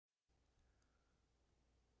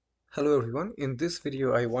Hello everyone, in this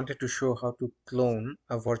video I wanted to show how to clone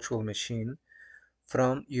a virtual machine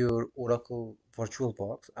from your Oracle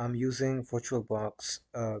VirtualBox. I'm using VirtualBox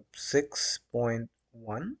 6.1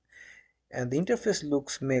 and the interface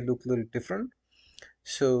may look a little different.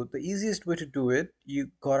 So the easiest way to do it,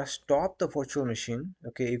 you gotta stop the virtual machine.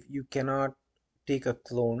 Okay, if you cannot take a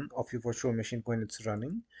clone of your virtual machine when it's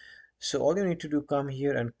running. So all you need to do, come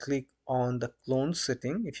here and click on the clone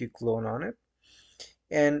setting if you clone on it,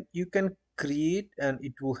 and you can create, and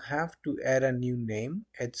it will have to add a new name.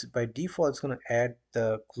 It's by default it's going to add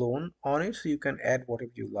the clone on it, so you can add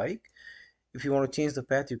whatever you like. If you want to change the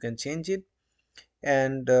path, you can change it.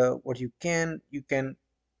 And what you can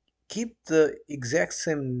keep the exact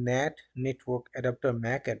same NAT network adapter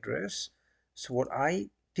MAC address. So what I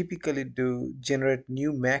typically do, generate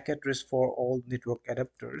new MAC address for all network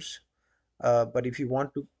adapters. But if you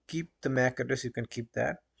want to keep the MAC address, you can keep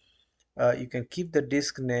that. You can keep the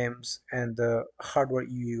disk names and the hardware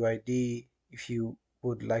UUID if you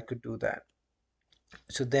would like to do that.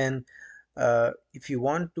 So then if you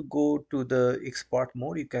want to go to the export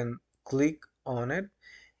mode, you can click on it.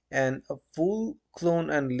 And a full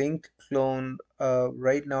clone and linked clone,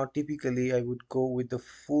 right now typically I would go with the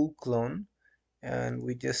full clone, and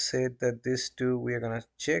we just said that these two we are gonna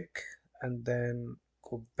check, and then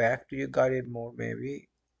go back to your guided mode maybe,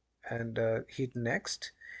 and hit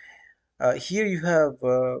next. Here you have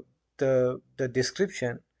the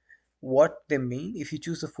description, what they mean. If you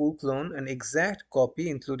choose a full clone, an exact copy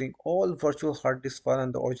including all virtual hard disk file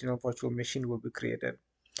and the original virtual machine will be created.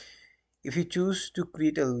 If you choose to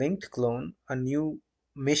create a linked clone, a new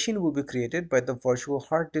machine will be created, but the virtual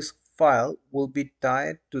hard disk file will be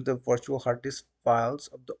tied to the virtual hard disk files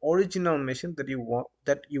of the original machine that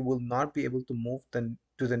you will not be able to move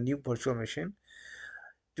to the new virtual machine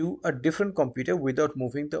to a different computer without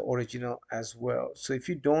moving the original as well. So if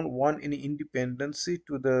you don't want any independency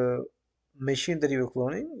to the machine that you're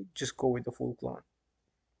cloning, just go with the full clone.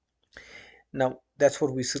 Now that's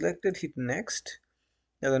what we selected. Hit next.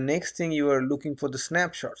 Now the next thing, you are looking for the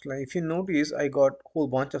snapshots. Like if you notice, I got a whole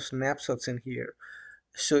bunch of snapshots in here.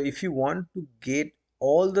 So if you want to get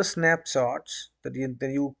all the snapshots, then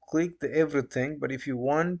you click the everything. But if you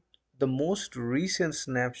want the most recent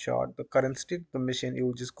snapshot, the current state of the machine, you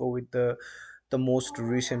will just go with the most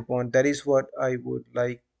recent one. That is what I would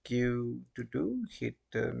like you to do. Hit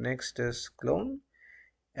next as clone,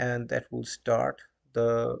 and that will start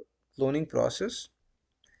the cloning process,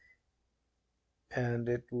 and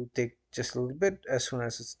it will take just a little bit. As soon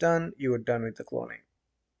as it's done, you are done with the cloning.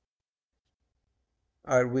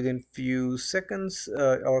 Within few seconds,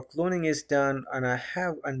 our cloning is done, and I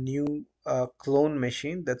have a new clone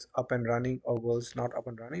machine that's up and running. Or well, it's not up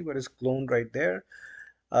and running, but it's cloned right there.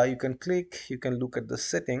 You can click, you can look at the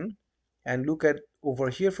setting, and look at over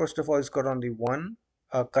here. First of all, it's got only one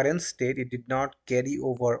current state. It did not carry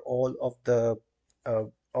over uh,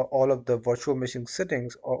 all of the virtual machine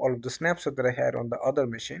settings, or all of the snapshot that I had on the other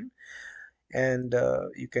machine. And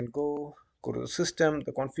you can go to the system.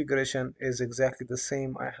 The configuration is exactly the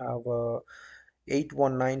same. I have a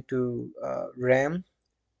 8192 RAM,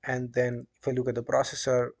 and then if I look at the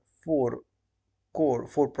processor, 4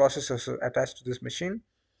 processors are attached to this machine.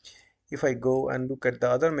 If I go and look at the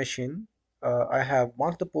other machine, I have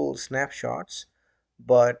multiple snapshots,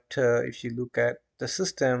 but if you look at the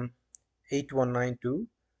system, 8192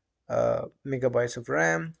 megabytes of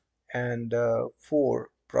RAM, and 4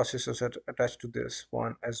 processors are attached to this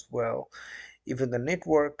one as well. Even the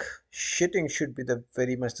network shitting should be the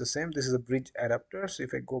very much the same. This is a bridge adapter. So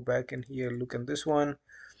if I go back in here, look at this one,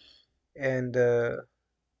 and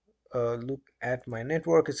look at my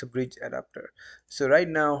network, it's a bridge adapter. So right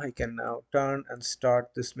now I can now turn and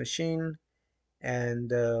start this machine,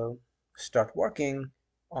 and start working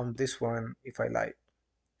on this one if I like.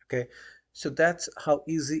 Okay, so that's how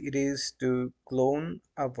easy it is to clone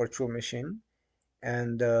a virtual machine,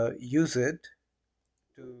 and use it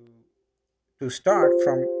to start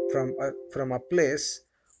from a place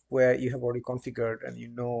where you have already configured, and you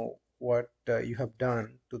know what you have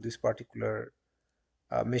done to this particular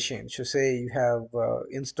machine. So say you have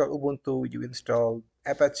installed Ubuntu, you install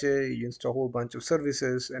Apache, you install a whole bunch of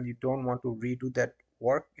services, and you don't want to redo that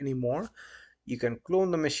work anymore. You can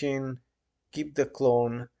clone the machine, keep the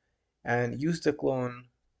clone, and use the clone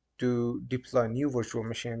to deploy new virtual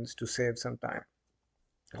machines to save some time.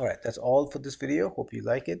 All right, that's all for this video. Hope you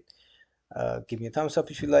like it. Give me a thumbs up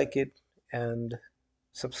if you like it, and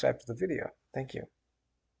subscribe to the video. Thank you.